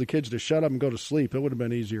then told the kids to shut up and go to sleep. It would have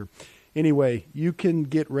been easier. Anyway, you can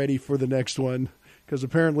get ready for the next one, because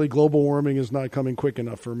apparently global warming is not coming quick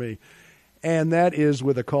enough for me. And that is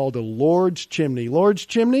with a call to Lord's Chimney. Lord's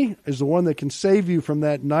Chimney is the one that can save you from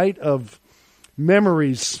that night of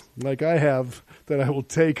memories like I have that I will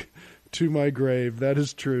take to my grave. That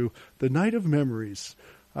is true. The night of memories.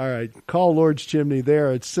 All right. Call Lord's Chimney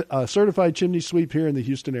there. It's a certified chimney sweep here in the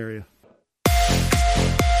Houston area.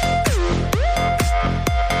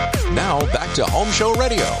 Now back to Home Show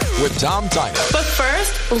Radio with Tom Tynan. But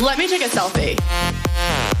first, let me take a selfie.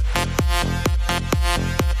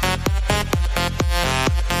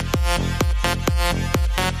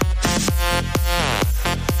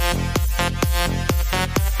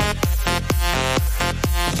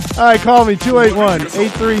 All right, call me,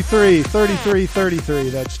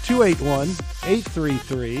 281-833-3333. That's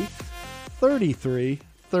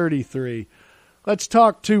 281-833-3333. Let's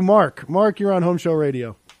talk to Mark. Mark, you're on Home Show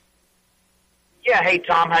Radio. Yeah, hey,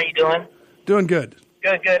 Tom, how you doing? Doing good.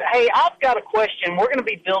 Good. Hey, I've got a question. We're going to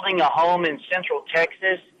be building a home in Central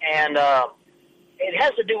Texas, and it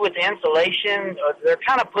has to do with the insulation. They're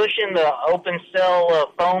kind of pushing the open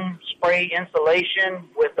cell foam spray insulation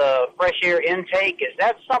with a fresh air intake. Is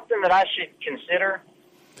that something that I should consider?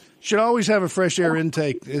 Should always have a fresh air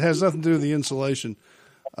intake. It has nothing to do with the insulation.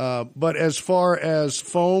 But as far as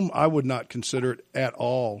foam, I would not consider it at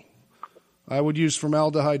all. I would use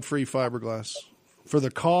formaldehyde-free fiberglass for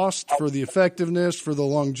the cost, for the effectiveness, for the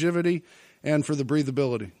longevity, and for the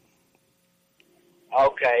breathability.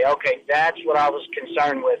 Okay, that's what I was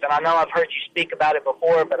concerned with. And I know I've heard you speak about it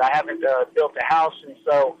before, but I haven't built a house. And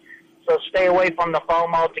so So stay away from the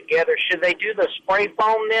foam altogether. Should they do the spray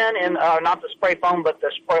foam then, and not the spray foam, but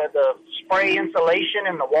the spray insulation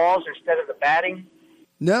in the walls instead of the batting?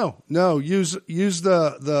 No. Use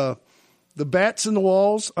the bats in the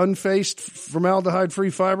walls, unfaced, formaldehyde-free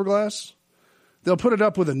fiberglass. They'll put it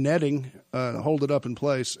up with a netting, hold it up in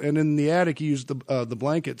place, and in the attic, use the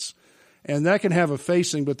blankets, and that can have a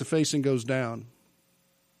facing, but the facing goes down.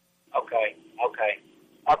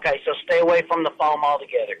 Okay. So stay away from the foam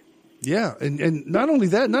altogether. Yeah, and not only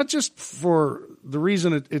that, not just for the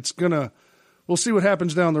reason it's gonna. We'll see what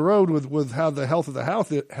happens down the road with how the health of the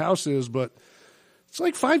house is, but it's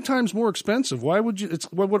like 5 times more expensive. Why would you? It's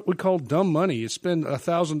what we call dumb money. You spend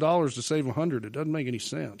 $1,000 to save $100. It doesn't make any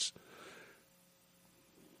sense.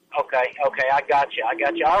 Okay, I got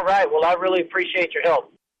you. All right, well, I really appreciate your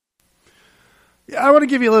help. Yeah, I want to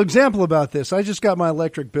give you a little example about this. I just got my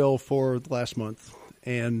electric bill for last month,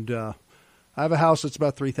 and I have a house that's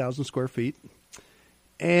about 3,000 square feet,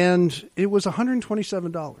 and it was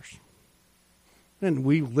 $127. And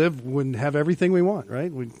we live and have everything we want,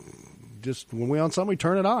 right? We just, when we own something, we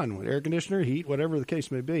turn it on, air conditioner, heat, whatever the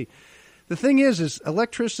case may be. The thing is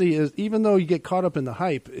electricity is, even though you get caught up in the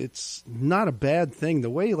hype, it's not a bad thing. The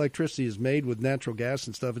way electricity is made with natural gas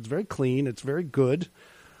and stuff, it's very clean. It's very good.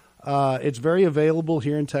 It's very available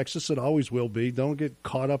here in Texas. It always will be. Don't get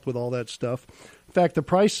caught up with all that stuff. In fact, the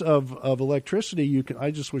price of electricity,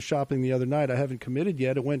 I just was shopping the other night. I haven't committed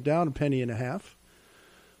yet. It went down $0.015.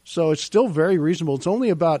 So it's still very reasonable. It's only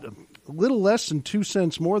about a little less than 2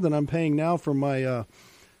 cents more than I'm paying now for my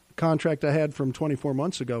contract I had from 24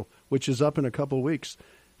 months ago, which is up in a couple of weeks.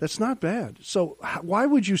 That's not bad. So why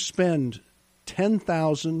would you spend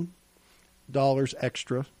 $10,000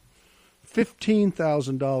 extra,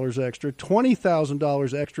 $15,000 extra,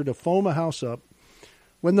 $20,000 extra to foam a house up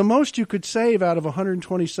when the most you could save out of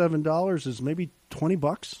 $127 is maybe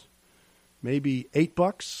 $20, maybe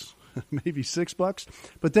 $8, maybe $6?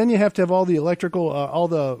 But then you have to have all the electrical, all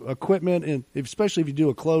the equipment, and especially if you do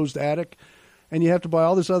a closed attic, and you have to buy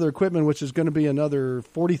all this other equipment, which is going to be another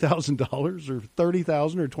 $40,000 or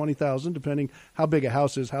 $30,000 or $20,000, depending how big a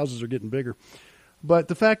house is. Houses are getting bigger. But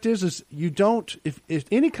the fact is you don't, if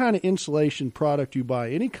any kind of insulation product you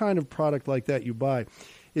buy, any kind of product like that you buy,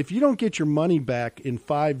 if you don't get your money back in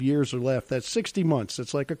 5 years or less, that's 60 months.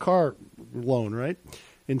 It's like a car loan, right?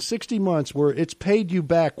 In 60 months where it's paid you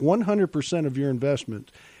back 100% of your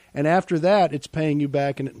investment, and after that it's paying you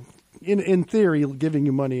back, and in theory giving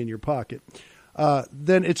you money in your pocket,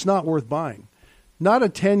 then it's not worth buying. Not a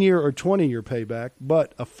 10-year or 20-year payback,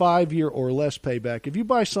 but a 5-year or less payback. If you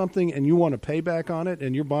buy something and you want to pay back on it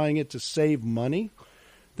and you're buying it to save money,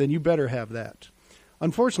 then you better have that.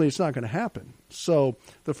 Unfortunately, it's not going to happen. So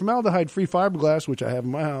the formaldehyde-free fiberglass, which I have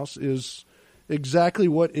in my house, is exactly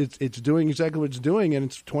what it's doing, exactly what it's doing, and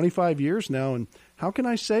it's 25 years now. And how can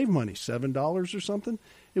I save money? $7 or something?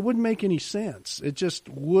 It wouldn't make any sense. It just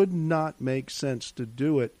would not make sense to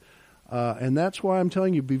do it. And that's why I'm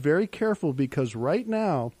telling you, be very careful, because right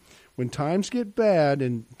now, when times get bad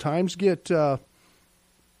and times get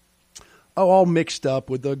all mixed up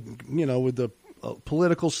with the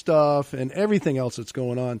political stuff and everything else that's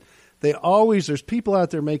going on, there's people out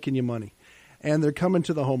there making you money, and they're coming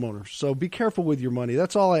to the homeowner. So be careful with your money.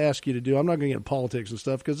 That's all I ask you to do. I'm not going to get into politics and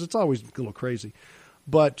stuff because it's always a little crazy.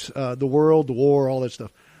 But the world, the war, all that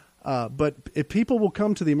stuff. But if people will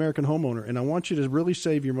come to the American Homeowner, and I want you to really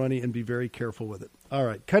save your money and be very careful with it. All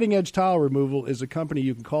right. Cutting Edge Tile Removal is a company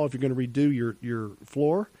you can call if you're going to redo your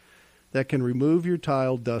floor that can remove your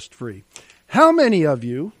tile dust-free. How many of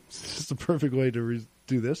you, this is the perfect way to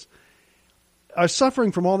do this, are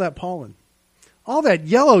suffering from all that pollen? All that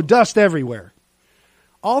yellow dust everywhere.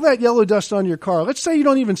 All that yellow dust on your car. Let's say you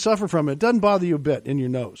don't even suffer from it. It doesn't bother you a bit in your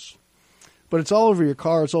nose. But it's all over your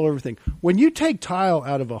car. It's all over everything. When you take tile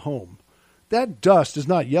out of a home, that dust is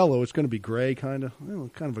not yellow. It's going to be gray, kind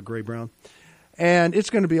of a gray-brown. And it's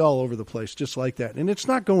going to be all over the place, just like that. And it's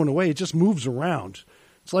not going away. It just moves around.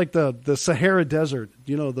 It's like the Sahara Desert.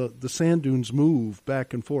 The sand dunes move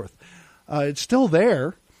back and forth. It's still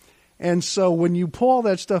there. And so when you pull all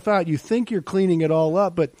that stuff out, you think you're cleaning it all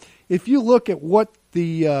up. But if you look at what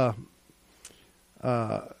the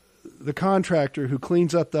contractor who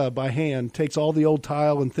cleans up by hand takes all the old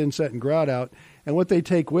tile and thin set and grout out, and what they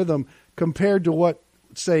take with them compared to what,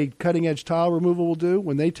 say, Cutting Edge Tile Removal will do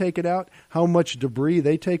when they take it out, how much debris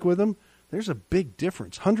they take with them, there's a big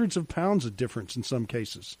difference, hundreds of pounds of difference in some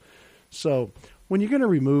cases. So when you're going to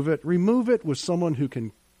remove it with someone who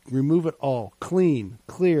can remove it all, clean,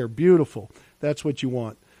 clear, beautiful. That's what you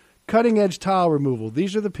want. Cutting Edge Tile Removal,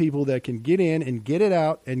 these are the people that can get in and get it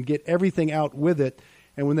out and get everything out with it.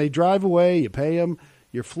 And when they drive away, you pay them.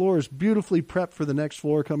 Your floor is beautifully prepped for the next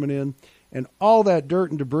floor coming in, and all that dirt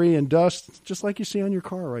and debris and dust, just like you see on your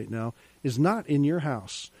car right now, is not in your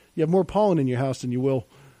house. You have more pollen in your house than you will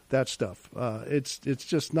that stuff. It's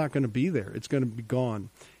just not going to be there. It's going to be gone.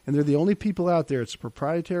 And they're the only people out there. It's a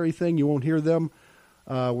proprietary thing. You won't hear them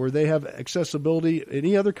where they have accessibility,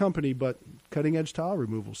 any other company but Cutting Edge Tile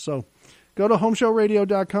Removal. So go to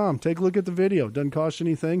homeshowradio.com. Take a look at the video. Doesn't cost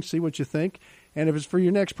anything. See what you think. And if it's for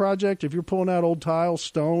your next project, if you're pulling out old tile,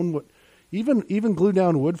 stone, even glue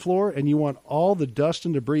down wood floor, and you want all the dust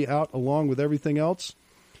and debris out along with everything else,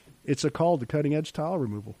 it's a call to Cutting Edge Tile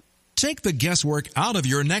Removal. Take the guesswork out of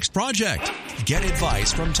your next project. Get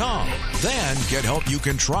advice from Tom. Then get help you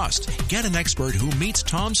can trust. Get an expert who meets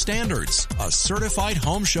Tom's standards. A certified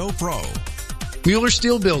Home Show Pro. Mueller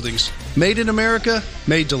Steel Buildings. Made in America,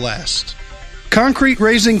 made to last. Concrete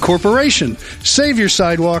Raising Corporation. Save your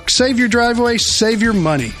sidewalk, save your driveway, save your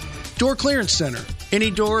money. Door Clearance Center. Any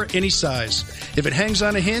door, any size. If it hangs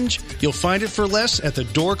on a hinge, you'll find it for less at the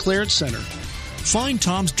Door Clearance Center. Find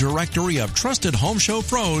Tom's directory of trusted Home Show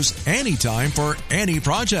pros anytime for any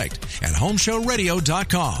project at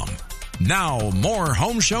homeshowradio.com. Now, more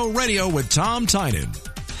Home Show Radio with Tom Tynan.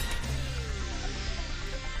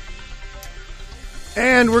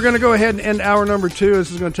 And we're going to go ahead and end hour number 2.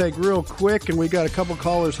 This is going to take real quick, and we got a couple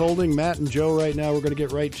callers holding, Matt and Joe right now. We're going to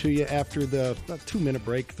get right to you after the 2-minute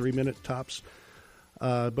break, 3-minute tops.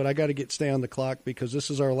 But I got to stay on the clock because this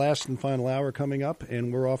is our last and final hour coming up,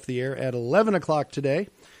 and we're off the air at 11 o'clock today.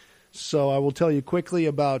 So I will tell you quickly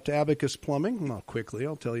about Abacus Plumbing. Well, quickly,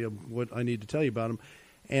 I'll tell you what I need to tell you about them.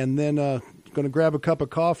 And then going to grab a cup of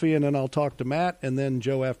coffee, and then I'll talk to Matt and then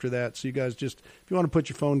Joe after that. So you guys just, if you want to put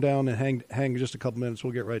your phone down and hang just a couple minutes,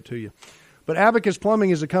 we'll get right to you. But Abacus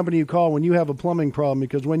Plumbing is a company you call when you have a plumbing problem,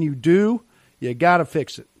 because when you do, you got to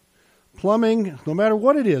fix it. Plumbing, no matter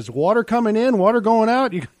what it is, water coming in, water going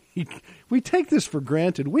out, we take this for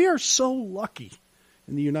granted. We are so lucky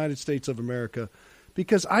in the United States of America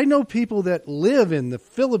because I know people that live in the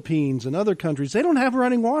Philippines and other countries. They don't have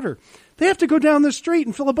running water. They have to go down the street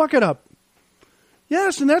and fill a bucket up.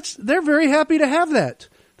 Yes, and they're very happy to have that.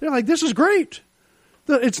 They're like, this is great.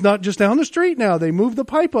 It's not just down the street now. They move the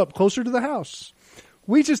pipe up closer to the house.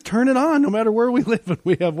 We just turn it on no matter where we live and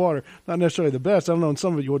we have water. Not necessarily the best. I don't know, and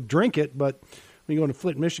some of you would drink it, but when you go to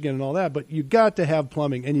Flint, Michigan and all that, but you've got to have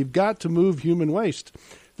plumbing, and you've got to move human waste.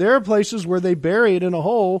 There are places where they bury it in a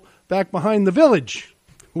hole back behind the village.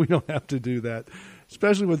 We don't have to do that,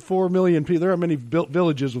 especially with 4 million people. There are many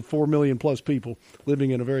villages with 4 million plus people living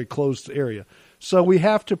in a very closed area. So we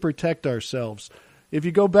have to protect ourselves. If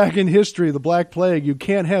you go back in history, the Black Plague, you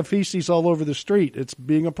can't have feces all over the street. It's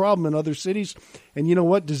being a problem in other cities. And you know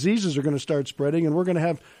what? Diseases are going to start spreading, and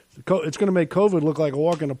it's going to make COVID look like a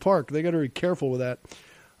walk in the park. They got to be careful with that.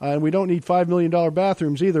 And we don't need $5 million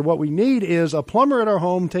bathrooms either. What we need is a plumber at our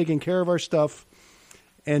home taking care of our stuff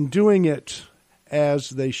and doing it as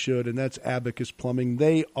they should, and that's Abacus Plumbing.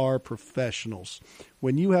 They are professionals.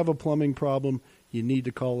 When you have a plumbing problem, you need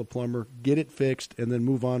to call a plumber, get it fixed, and then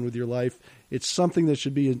move on with your life. It's something that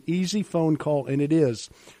should be an easy phone call, and it is.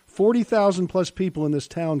 40,000 plus people in this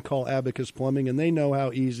town call Abacus Plumbing, and they know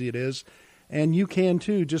how easy it is. And you can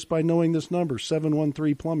too, just by knowing this number,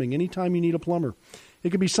 713 Plumbing. Anytime you need a plumber. It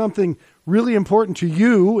could be something really important to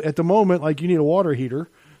you at the moment, like you need a water heater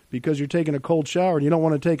because you're taking a cold shower and you don't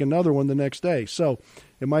want to take another one the next day. So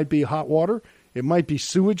it might be hot water. It might be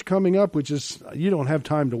sewage coming up, which is, you don't have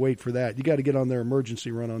time to wait for that. You got to get on their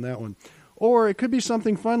emergency run on that one. Or it could be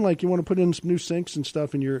something fun, like you want to put in some new sinks and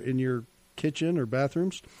stuff in your kitchen or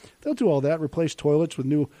bathrooms. They'll do all that. Replace toilets with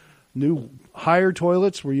new higher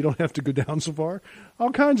toilets where you don't have to go down so far.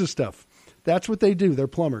 All kinds of stuff. That's what they do. They're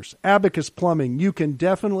plumbers. Abacus Plumbing. You can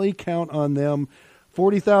definitely count on them.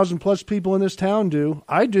 40,000 plus people in this town do.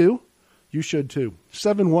 I do. You should too.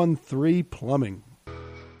 713 Plumbing.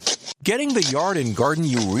 Getting the yard and garden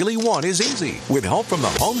you really want is easy with help from the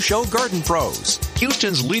Home Show Garden Pros.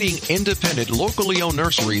 Houston's leading independent, locally owned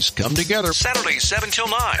nurseries come together Saturdays 7 till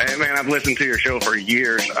 9. Hey, man, I've listened to your show for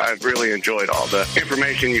years. I've really enjoyed all the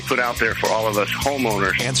information you put out there for all of us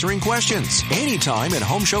homeowners. Answering questions anytime at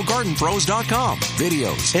HomeshowGardenPros.com.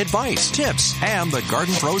 Videos, advice, tips, and the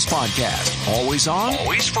Garden Pros Podcast. Always on,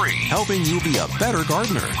 always free, helping you be a better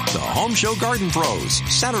gardener. The Home Show Garden Pros,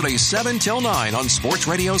 Saturdays 7 till 9 on Sports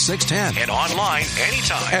Radio 610 and online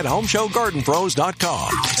anytime at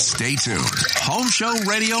HomeshowGardenPros.com. Stay tuned. Home Show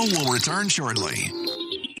Radio will return shortly.